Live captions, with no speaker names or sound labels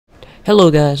Hello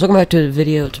guys, welcome back to the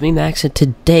video. It's me Max, and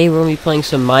today we're gonna be playing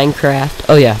some Minecraft.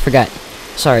 Oh yeah, I forgot.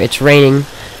 Sorry, it's raining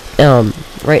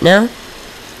right now.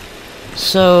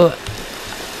 So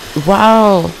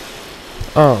while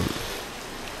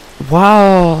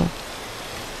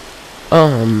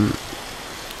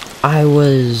I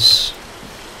was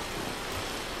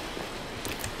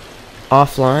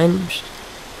offline,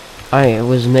 I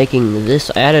was making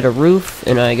this. I added a roof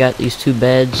and I got these two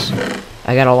beds.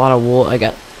 I got a lot of wool. I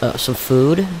got some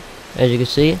food, as you can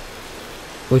see,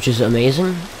 which is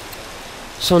amazing.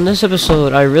 So in this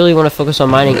episode, I really want to focus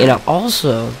on mining, and I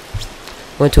also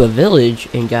went to a village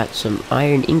and got some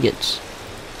iron ingots.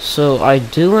 So I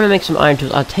do want to make some iron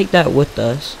tools. I'll take that with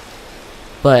us,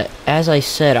 but as I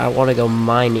said, I want to go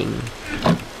mining.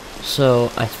 So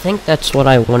I think that's what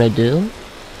I want to do.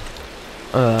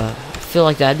 I feel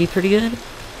like that'd be pretty good,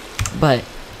 but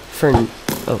for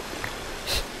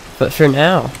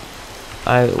now,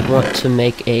 I want to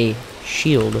make a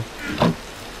shield.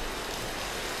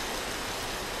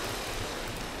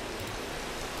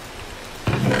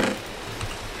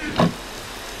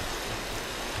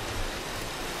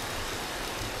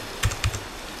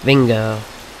 Bingo.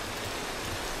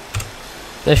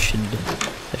 This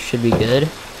should be good.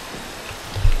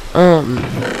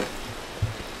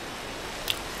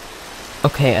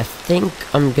 Okay, I think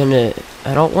I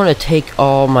don't want to take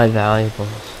all my valuables,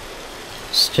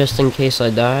 just in case I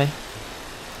die.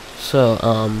 So,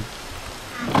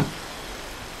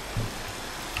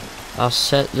 I'll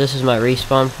set this as my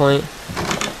respawn point.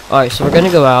 Alright, so we're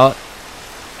gonna go out.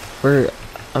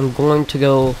 I'm going to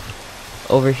go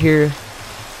over here.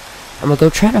 I'm gonna go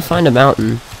try to find a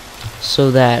mountain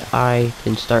so that I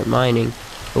can start mining.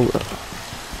 Oh,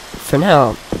 for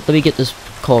now, let me get this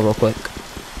coal real quick.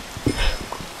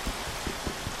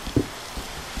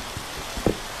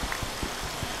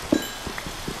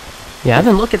 Yeah, I've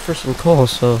been looking for some coal,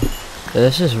 so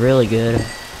this is really good.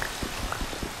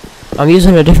 I'm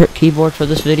using a different keyboard for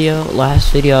this video.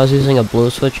 Last video I was using a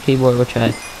Blue Switch keyboard, which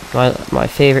my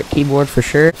favorite keyboard for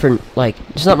sure.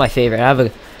 It's not my favorite. I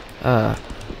have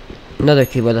another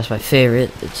keyboard that's my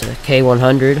favorite. It's a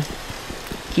K100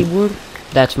 keyboard.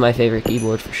 That's my favorite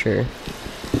keyboard for sure.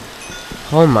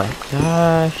 Oh my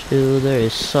gosh, dude, there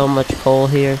is so much coal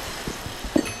here.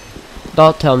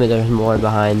 Don't tell me there's more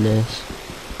behind this.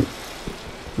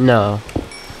 No.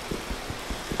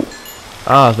 Oh,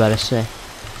 I was about to say.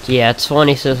 Yeah,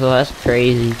 26, well, that's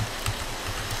crazy.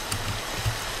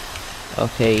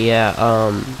 Okay, yeah,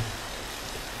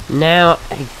 now,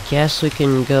 I guess we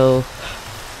can go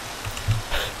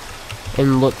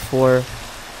and look for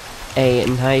a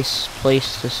nice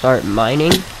place to start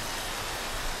mining.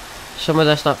 Somewhere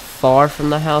that's not far from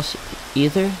the house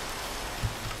either.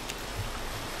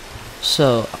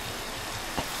 So,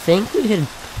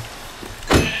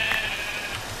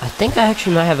 I think I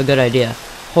actually might have a good idea.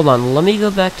 Hold on, let me go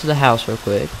back to the house real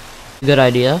quick. Good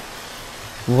idea.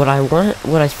 What I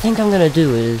think I'm gonna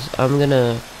do is I'm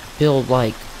gonna build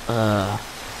I'm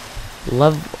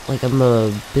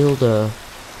gonna build a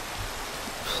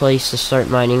place to start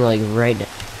mining right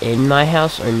in my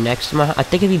house or next to my house. I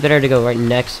think it'd be better to go right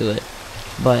next to it,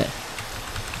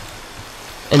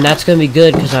 and that's gonna be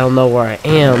good because I'll know where I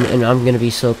am and I'm gonna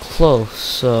be so close.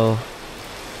 So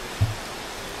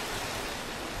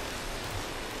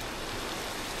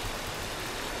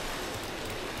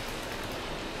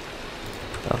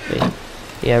okay,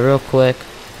 yeah, real quick.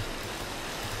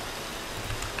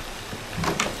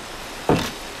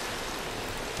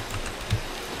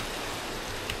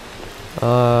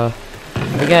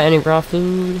 We got any raw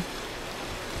food?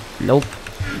 Nope.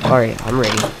 Alright, I'm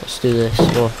ready. Let's do this.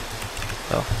 Well,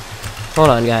 oh, hold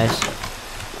on, guys.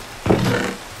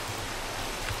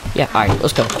 Yeah, alright,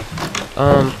 let's go.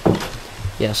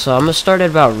 Yeah, so I'm gonna start at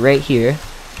about right here.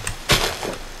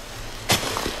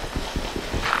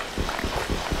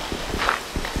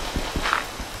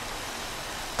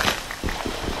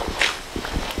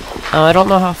 I don't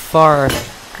know how far.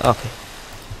 Okay.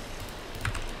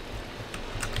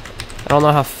 I don't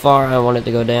know how far I want it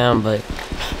to go down, but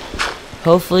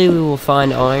hopefully we will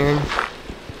find iron.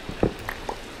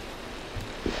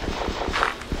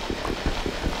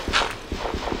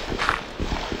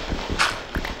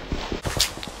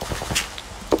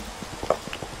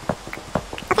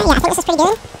 Okay, yeah, I think this is pretty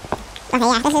good. Okay,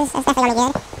 yeah, this is definitely gonna be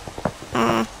good.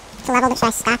 It's a level that should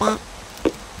I stop at?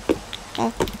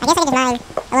 Okay. I guess I could just mine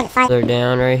a little bit farther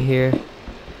down right here.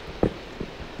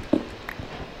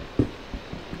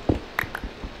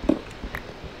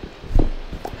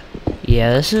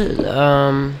 Yeah, this is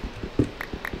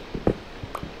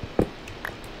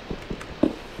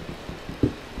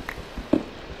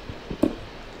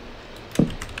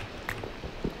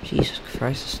Jesus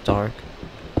Christ, it's dark.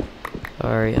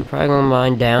 Alright, I'm probably gonna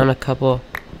mine down a couple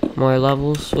more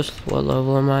levels. What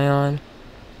level am I on?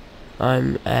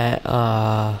 I'm at,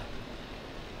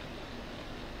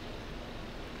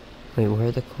 wait, where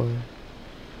are the core?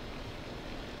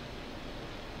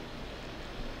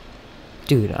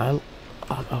 Dude, oh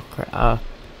crap,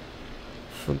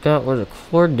 forgot where the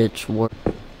coordinates were.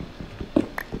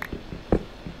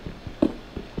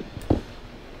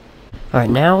 Alright,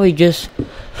 now we just...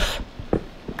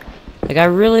 Like, I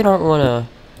really don't want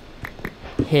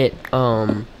to hit,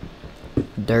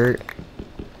 dirt.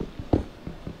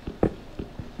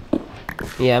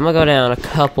 Yeah, I'm gonna go down a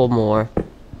couple more.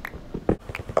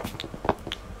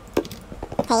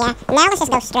 Okay, yeah. Now let's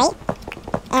just go straight.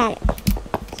 Yeah,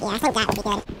 I think that would be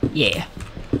good. Yeah.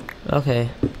 Okay.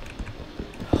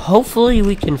 Hopefully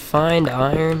we can find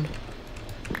iron.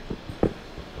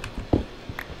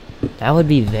 That would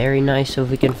be very nice if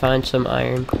we can find some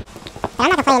iron. But I'm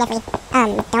not complaining if we,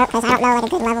 don't, because I don't know like a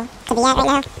good level to be at right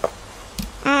now.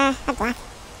 A block.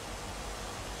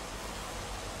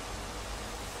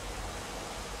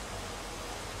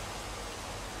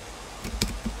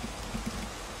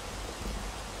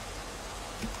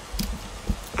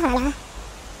 Oh no.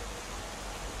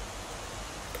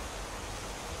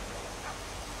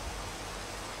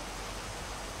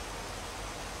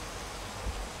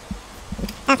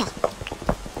 Okay.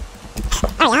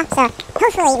 Alright, y'all, so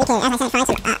hopefully we can, as I said, find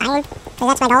some iron, because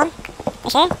that's my goal, for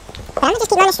sure. But I'm gonna just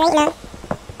keep running straight now.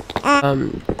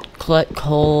 Collect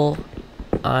coal,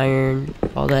 iron,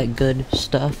 all that good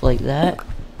stuff like that.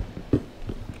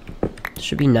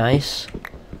 Should be nice.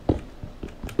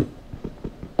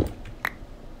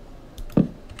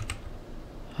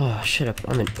 Oh, shit,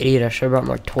 I'm an idiot. I should have brought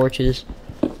more torches.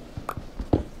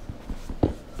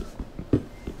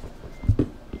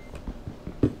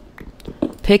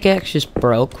 Pickaxe just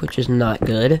broke, which is not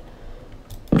good.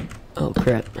 Oh,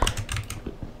 crap.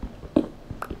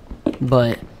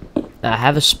 But I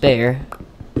have a spare.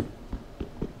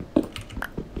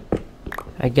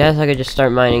 I guess I could just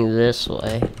start mining this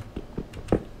way.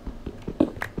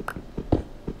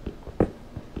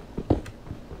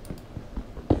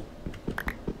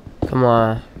 Come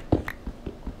on.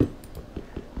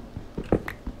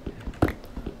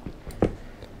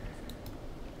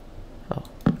 Oh.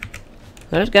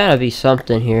 There's gotta be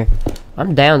something here.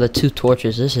 I'm down to 2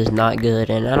 torches. This is not good,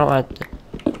 and I don't have to...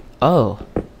 Oh.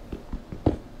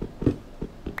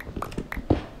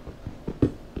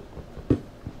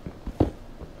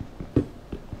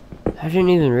 I didn't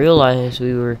even realize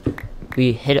we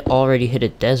already hit a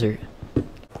desert.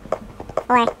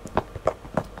 Or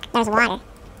there's water.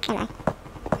 Anyway,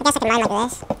 I guess I can mine like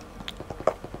this.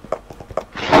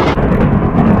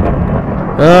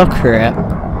 Oh crap.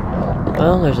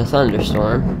 Well, there's a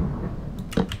thunderstorm.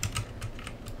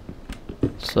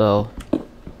 So,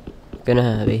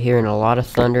 gonna be hearing a lot of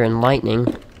thunder and lightning.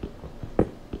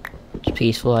 It's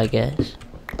peaceful, I guess.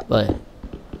 But,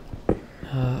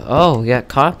 oh, we got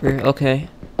copper. Okay.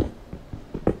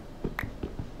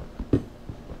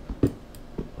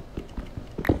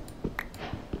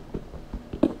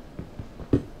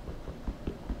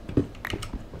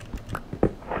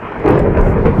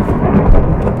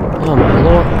 Oh my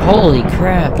lord. Holy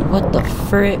crap. What the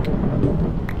frick?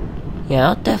 Yeah,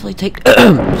 I'll definitely take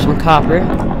some copper.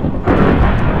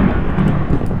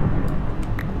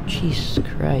 Jesus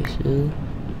Christ, dude.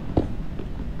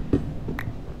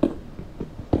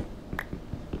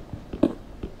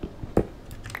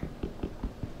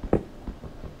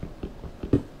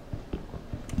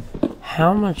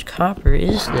 How much copper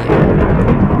is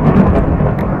there?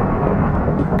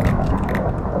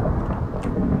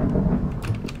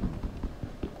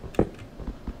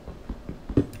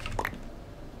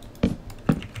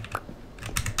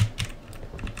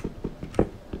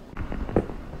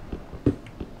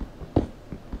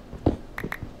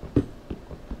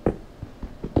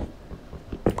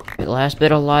 Last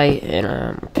bit of light,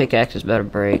 and pickaxe is about to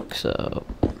break, so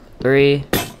 3.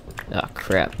 Oh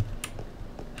crap.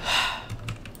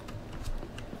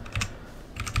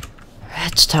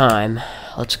 It's time.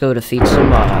 Let's go defeat some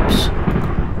mobs.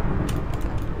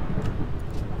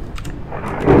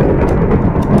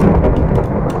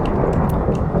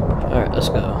 Alright, let's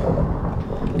go.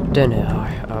 Then,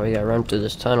 oh, we gotta run through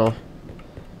this tunnel.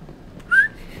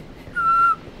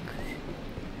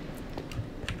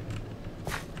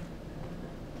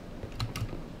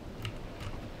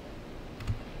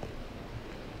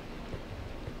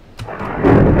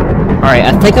 Alright,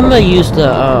 I think I'm gonna use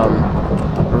the,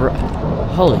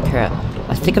 holy crap.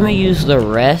 I think I'm gonna use the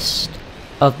rest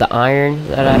of the iron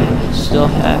that I still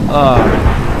have. Oh.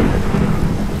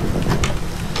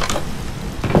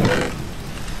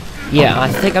 Yeah, I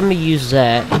think I'm gonna use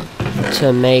that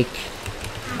to make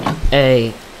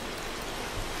a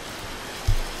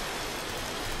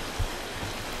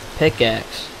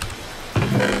pickaxe.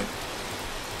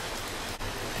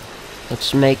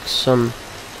 Let's make some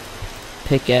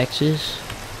pickaxes.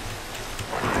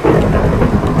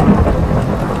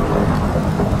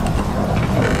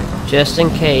 Just in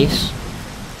case.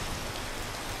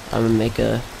 I'm gonna make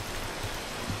a...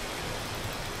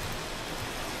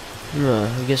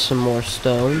 get some more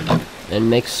stone and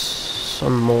make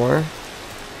some more.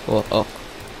 Well, oh.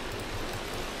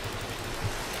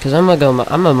 Cause I'm gonna go,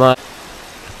 I'm a mine.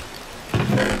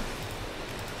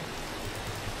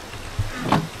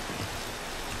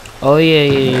 Oh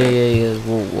yeah.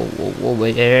 Whoa,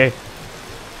 wait there.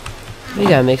 We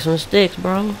gotta make some sticks,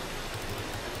 bro.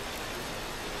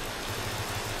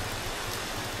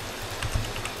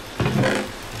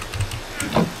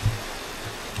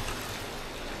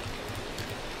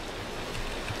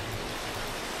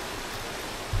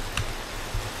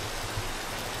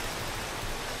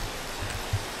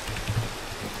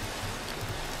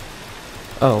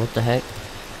 Oh, what the heck?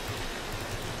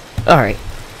 Alright.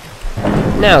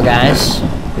 Now, guys,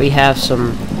 we have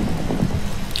some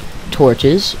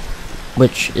torches,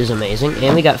 which is amazing,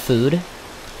 and we got food.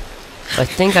 I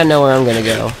think I know where I'm gonna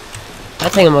go. I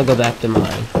think I'm gonna go back to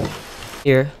mine.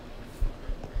 Here.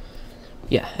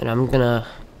 Yeah, and I'm gonna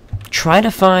try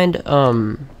to find,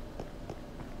 I'm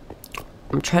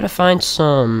trying to find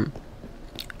some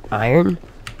iron.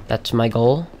 That's my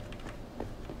goal.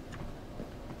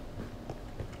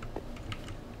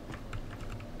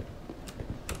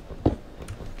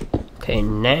 Okay,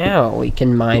 now we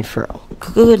can mine for a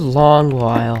good long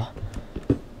while.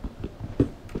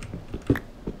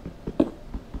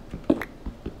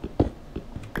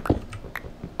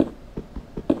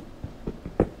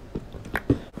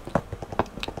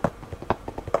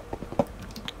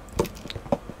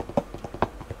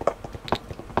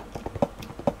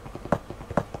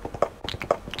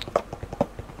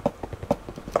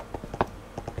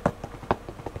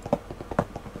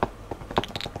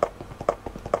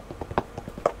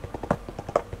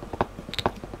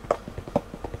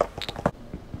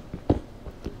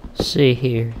 See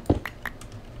here.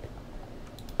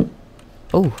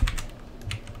 Oh,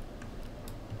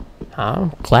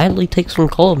 I'll gladly take some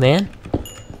coal, man.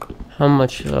 How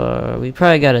much? We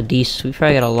probably got a decent. We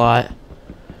probably got a lot.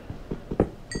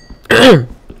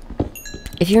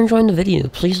 If you're enjoying the video,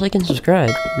 please like and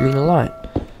subscribe. It means a lot.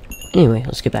 Anyway,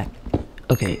 let's get back.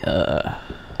 Okay.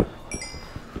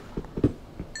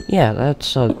 Yeah,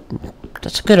 that's a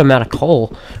good amount of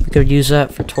coal. We could use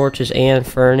that for torches and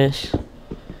furnace.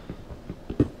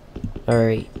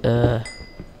 Alright,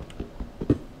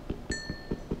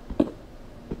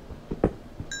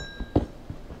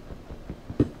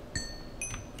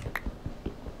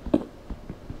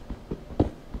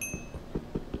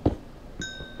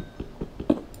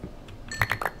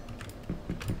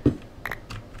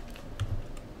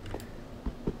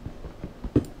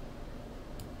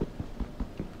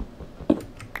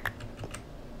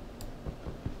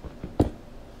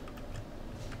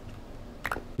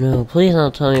 no, please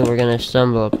don't tell me we're gonna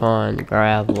stumble upon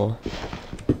gravel.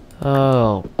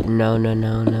 Oh, no. I'm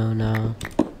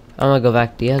gonna go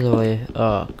back the other way.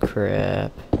 Oh,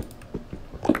 crap.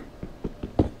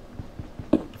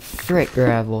 Frick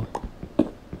gravel.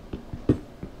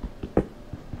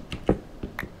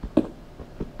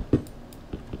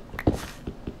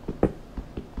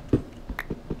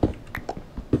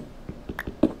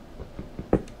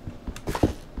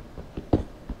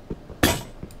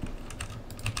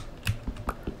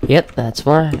 Yep, that's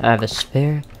why I have a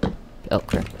spare. Oh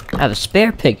crap! I have a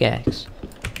spare pickaxe.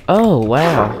 Oh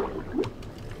wow!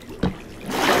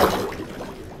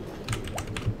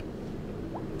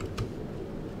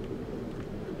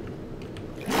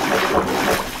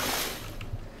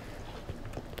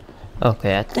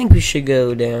 Okay, I think we should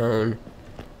go down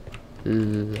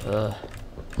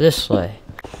this way.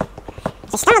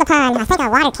 So stumbled upon, I think, a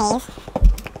water cave.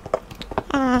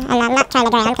 And I'm not trying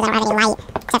to go around because I don't have any light,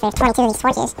 except for 22 of these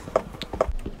torches.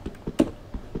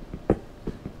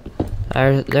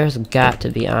 There's got to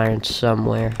be iron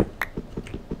somewhere.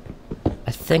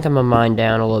 I think I'm gonna mine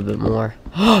down a little bit more.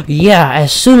 Oh yeah!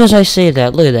 As soon as I say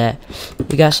that, look at that.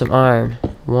 We got some iron.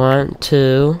 1,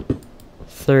 2,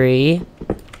 3,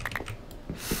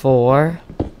 4,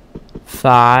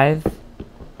 5.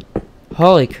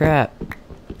 Holy crap!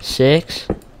 6.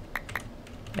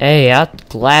 Hey, I'll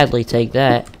gladly take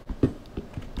that.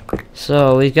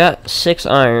 So we've got 6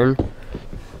 iron.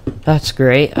 That's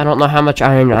great. I don't know how much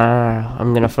iron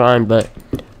I'm gonna find, but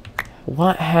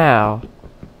what? How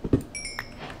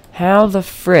How the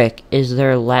frick is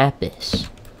there lapis?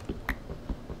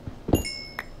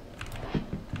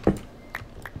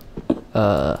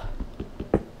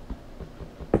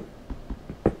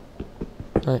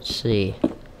 Let's see.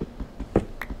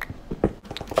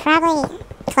 Probably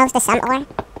close to some ore.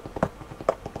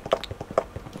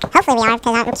 Hopefully we are,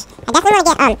 because I definitely want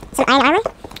to get some iron armor,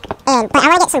 but I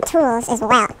want to get some tools as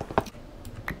well.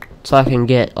 So I can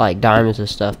get like diamonds and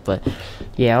stuff, but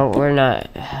yeah, we're not.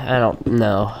 I don't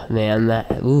know, man.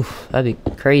 That'd be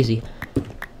crazy.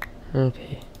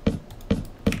 Okay.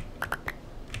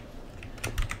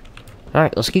 All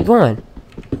right, let's keep going.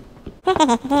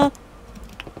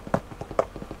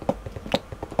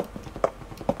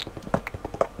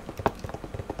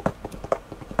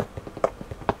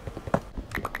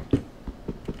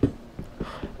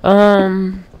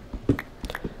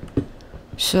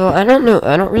 So I don't know,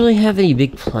 I don't really have any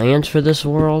big plans for this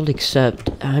world, except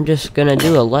I'm just gonna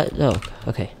do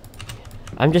okay.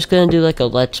 I'm just gonna do like a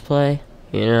let's play,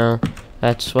 you know,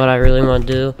 that's what I really want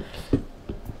to do,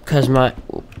 cause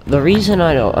the reason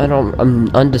I'm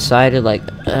undecided, like,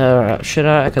 should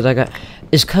I,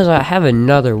 is cause I have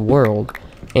another world,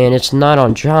 and it's not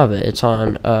on Java, it's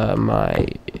on, my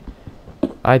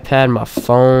iPad, my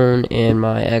phone, and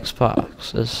my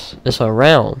Xbox. It's a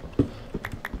realm.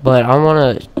 But I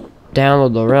want to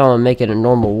download the realm and make it a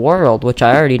normal world, which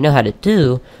I already know how to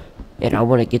do, and I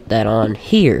want to get that on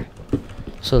here.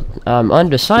 So I'm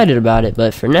undecided about it,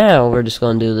 but for now, we're just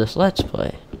going to do this let's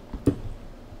play.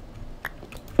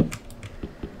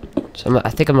 So I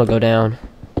think I'm going to go down.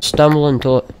 Stumble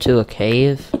into a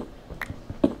cave.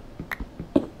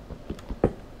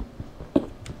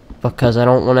 Because I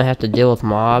don't want to have to deal with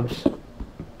mobs.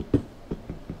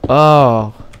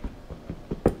 Oh.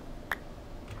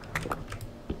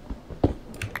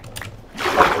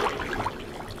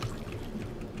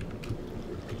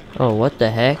 Oh, what the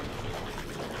heck?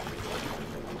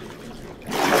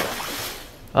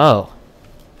 Oh.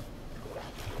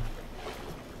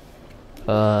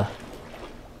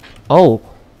 Oh.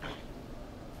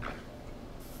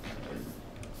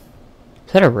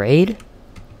 Is that a raid?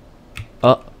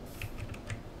 Oh.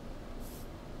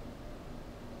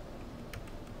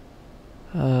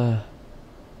 Are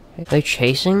they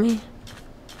chasing me?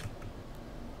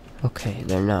 Okay,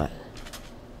 they're not.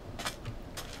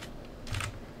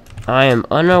 I am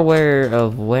unaware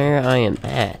of where I am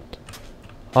at.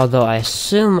 Although I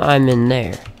assume I'm in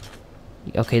there.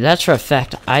 Okay, that's for a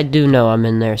fact. I do know I'm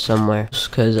in there somewhere.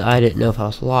 Because I didn't know if I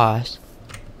was lost.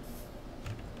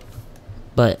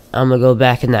 But I'm gonna go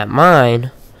back in that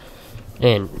mine.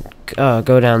 And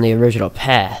go down the original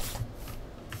path.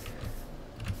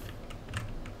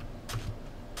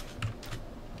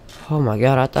 Oh my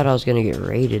god, I thought I was gonna get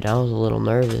raided. I was a little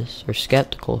nervous or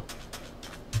skeptical.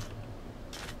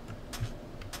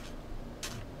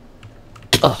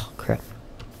 Oh, crap.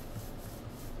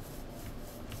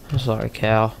 I'm sorry,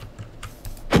 Cal.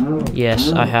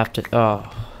 Yes, I have to.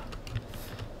 Oh.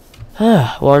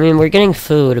 Well, I mean, we're getting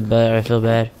food, but I feel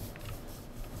bad.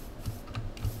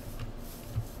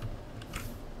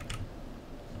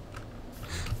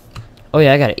 Oh,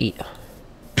 yeah, I gotta eat.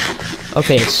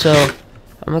 Okay, so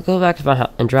I'm gonna go back to my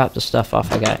house and drop the stuff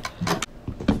off I got.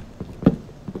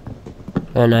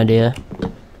 Got an idea.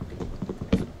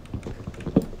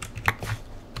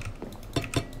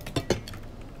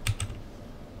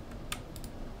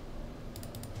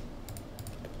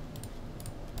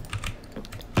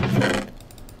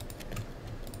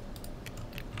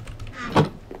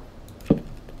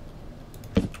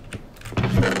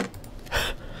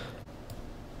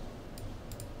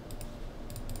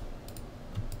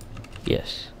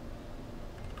 Yes.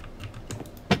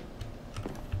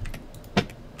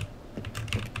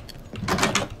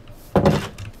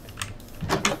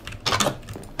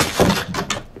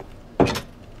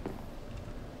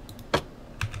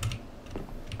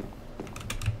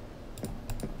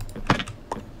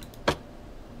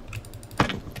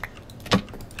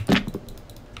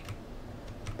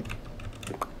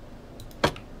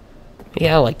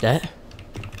 Yeah, I like that.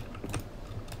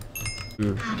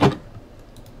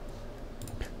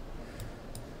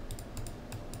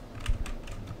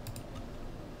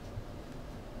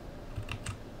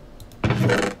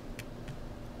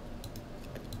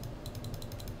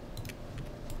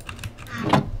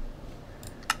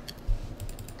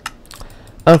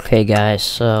 Okay, guys,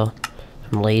 so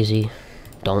I'm lazy.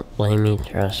 Don't blame me,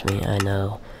 trust me, I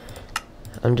know.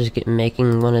 I'm just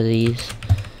making one of these.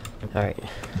 Alright,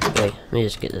 wait, let me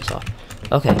just get this off.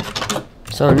 Okay,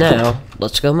 so now,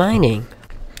 let's go mining.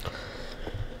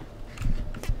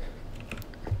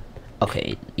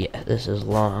 Okay, yeah, this is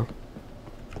long.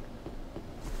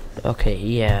 Okay,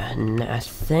 yeah, I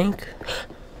think...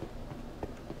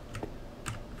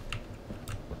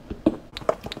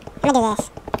 I'm gonna do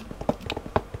this.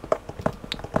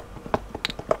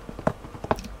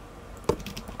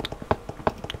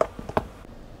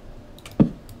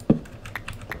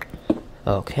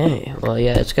 Okay, well,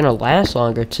 yeah, it's gonna last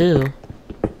longer, too.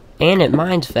 And it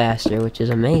mines faster, which is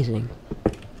amazing.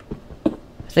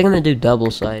 I think I'm gonna do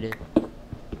double-sided.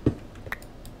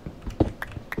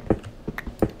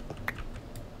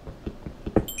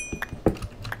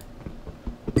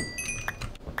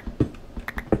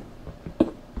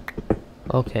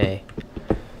 Okay.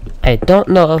 I don't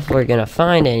know if we're gonna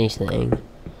find anything.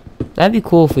 That'd be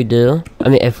cool if we do. I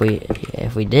mean, if we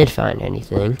did find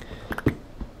anything.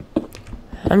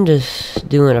 I'm just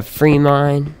doing a free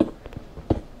mine.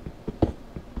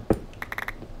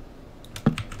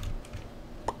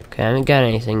 Okay, I haven't got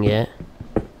anything yet.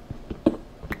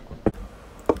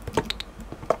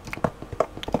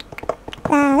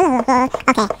 Okay.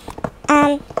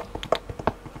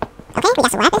 Okay, we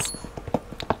got some lapis.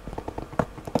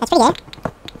 That's pretty good.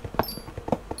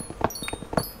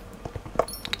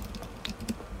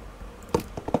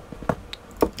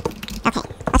 Okay,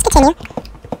 let's continue.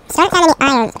 So I don't have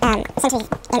any iron, since we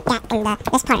got in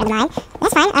this part of the mine.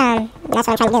 That's fine, that's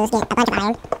what I'm trying to do, is get a bunch of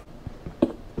iron.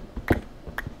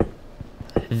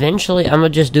 Eventually, I'm gonna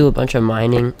just do a bunch of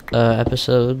mining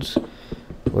episodes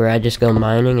where I just go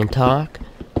mining and talk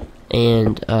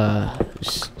and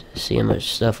just see how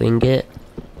much stuff we can get,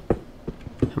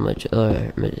 how much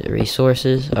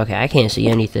resources. Okay, I can't see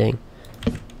anything.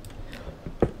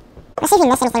 Let's see if we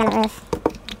missed anything on the roof.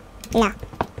 No.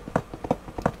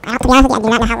 To be honest with you, I do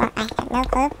not know how long. I have no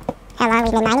clue how long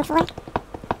we've been mining for. It's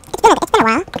been a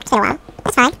while. It's been a while.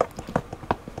 That's fine.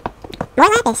 More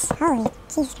lapis. Holy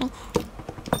Jesus Christ.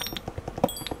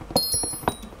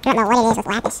 I don't know what it is with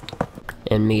lapis.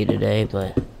 And me today,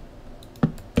 but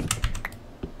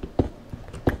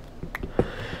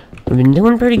we've been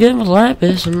doing pretty good with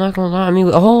lapis, I'm not gonna lie. I mean,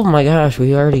 oh my gosh,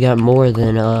 we already got more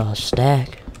than a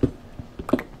stack.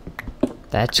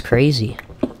 That's crazy.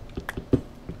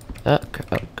 Oh,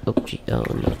 gee, oh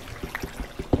no.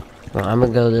 Well, I'm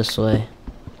gonna go this way.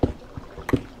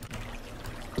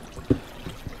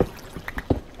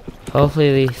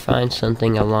 Hopefully we find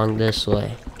something along this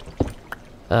way.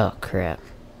 Oh crap.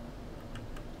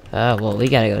 Oh, well, we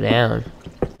gotta go down.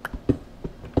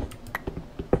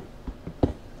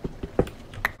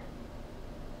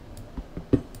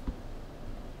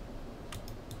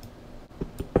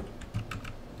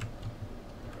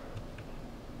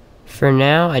 For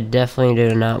now, I definitely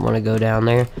do not want to go down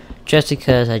there, just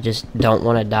because I just don't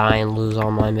want to die and lose all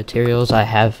my materials I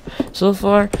have so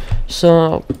far.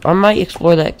 So, I might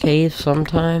explore that cave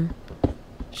sometime.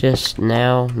 Just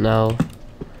now, no.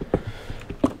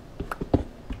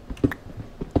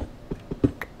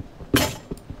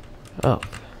 Oh.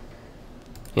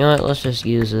 You know what, let's just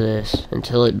use this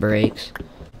until it breaks.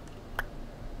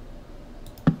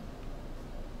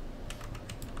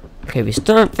 Okay, we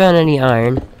still haven't found any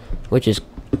iron, which is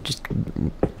just...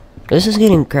 This is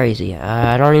getting crazy.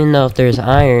 I don't even know if there's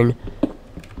iron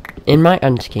in my...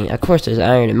 I'm just kidding. Of course there's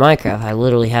iron in Minecraft. I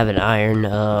literally have an iron,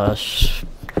 Oh!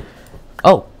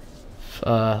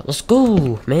 Let's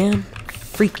go, man.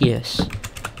 Freakiest.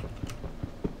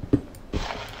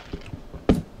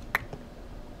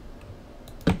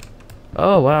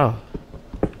 Oh, wow.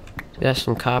 Got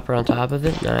some copper on top of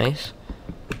it. Nice.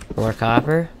 More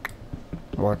copper.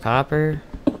 More copper.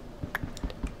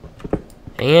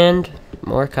 And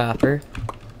more copper.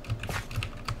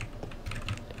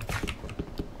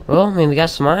 Well, I mean, we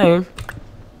got some iron.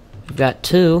 We've got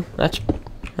 2. That's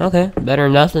okay. Better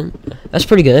than nothing. That's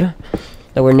pretty good.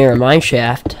 That we're near a mine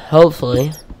shaft,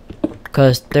 hopefully.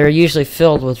 Because they're usually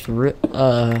filled with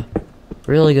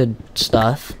really good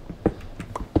stuff.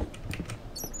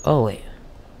 Oh, wait.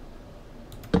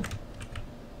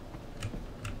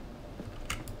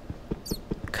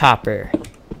 Copper.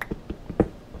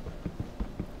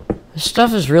 This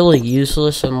stuff is really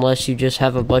useless unless you just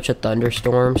have a bunch of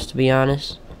thunderstorms, to be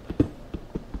honest.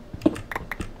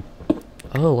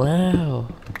 Oh, wow.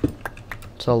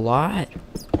 It's a lot.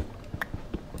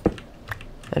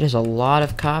 That is a lot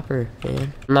of copper,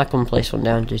 man. I'm not gonna place one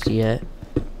down just yet.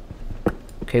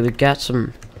 Okay, we got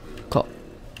some coal.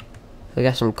 We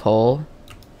got some coal.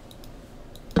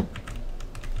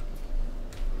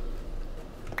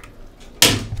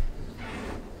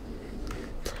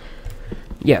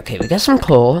 Yeah, okay, we got some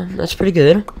coal. That's pretty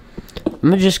good. I'm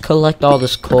gonna just collect all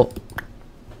this coal.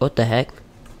 What the heck?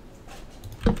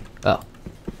 Oh.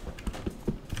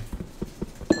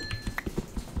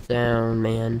 Down,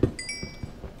 man.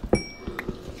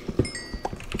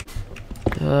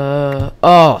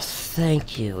 Oh,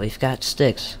 thank you. We've got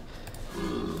sticks.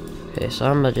 Okay, so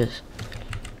I'm gonna just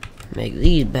make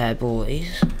these bad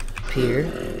boys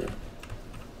appear.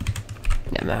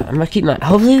 Yeah, I'm gonna keep my.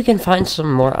 Hopefully, we can find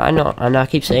some more. I know I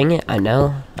keep saying it. I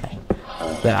know,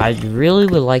 but I really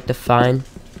would like to find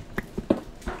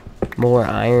more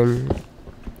iron.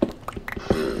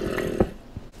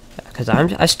 Cause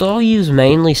I still use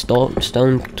mainly stone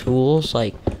tools.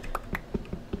 Like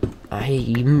I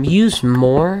use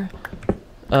more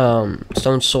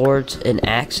stone swords and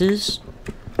axes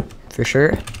for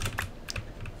sure.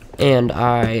 And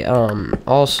I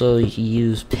also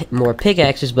use more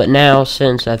pickaxes, but now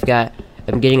since I'm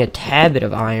getting a tad bit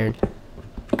of iron,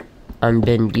 I've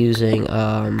been using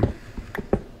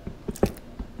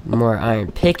more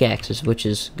iron pickaxes, which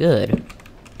is good.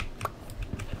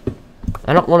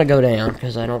 I don't want to go down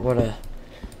because I don't want to.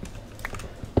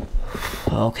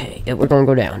 Okay, yep, we're gonna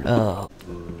go down. Oh,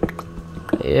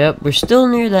 yep, we're still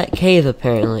near that cave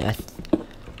apparently.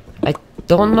 I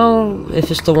don't know if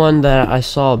it's the one that I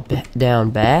saw down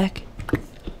back.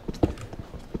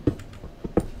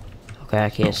 Okay, I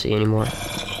can't see anymore.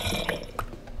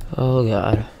 Oh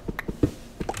god.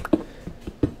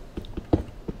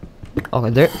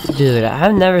 Okay, dude,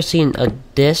 I've never seen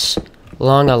this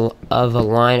long of a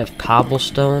line of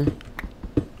cobblestone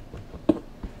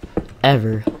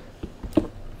ever.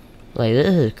 Like, this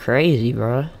is crazy,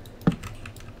 bro.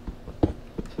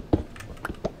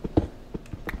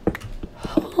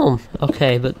 Oh,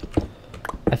 okay, but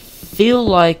I feel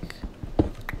like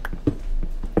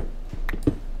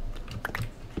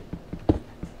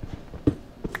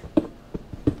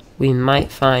we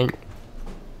might find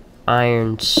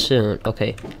iron soon.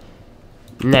 Okay,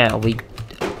 now we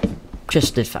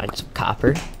just did find some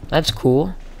copper. That's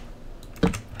cool.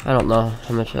 I don't know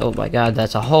how much. Oh my god,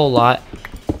 that's a whole lot.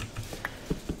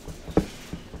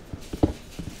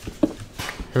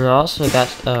 And I also got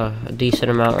a decent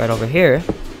amount right over here.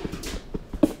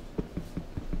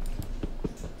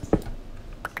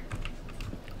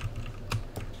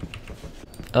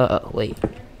 Wait.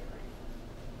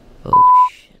 Oh,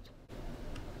 shit.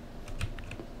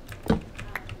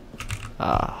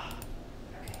 Ah.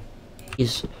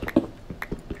 He's...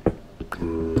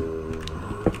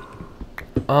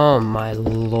 Oh, my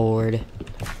lord.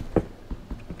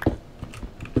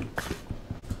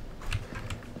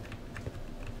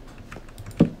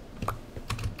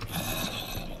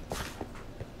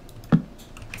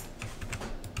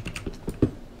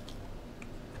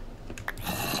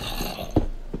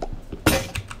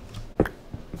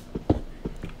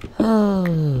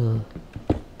 Oh.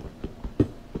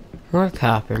 More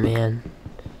copper, man.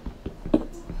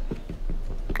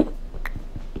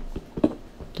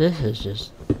 This is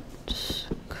just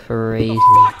crazy.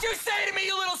 What you say to me,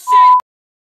 you little shit?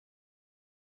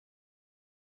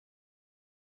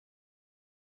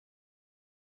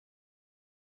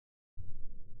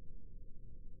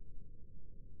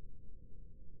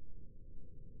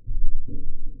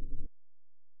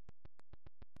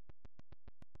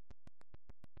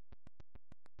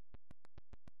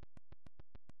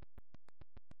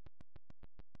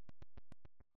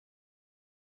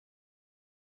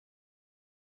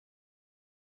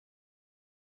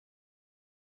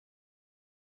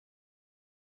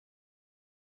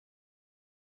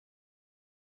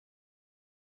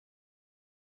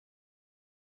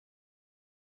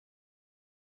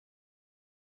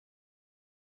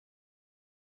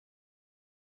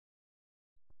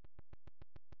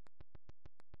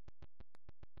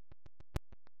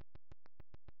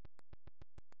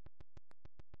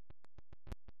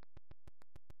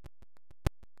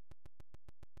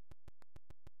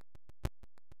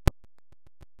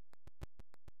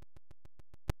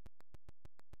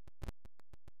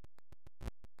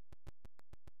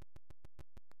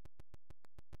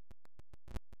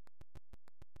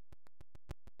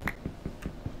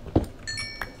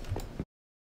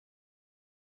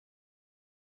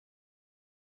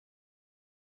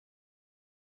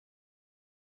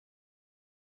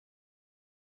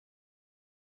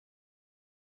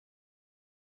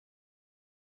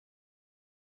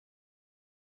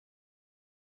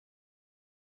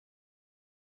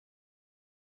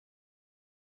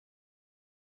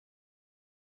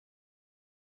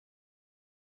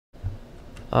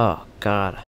 Oh,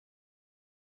 God.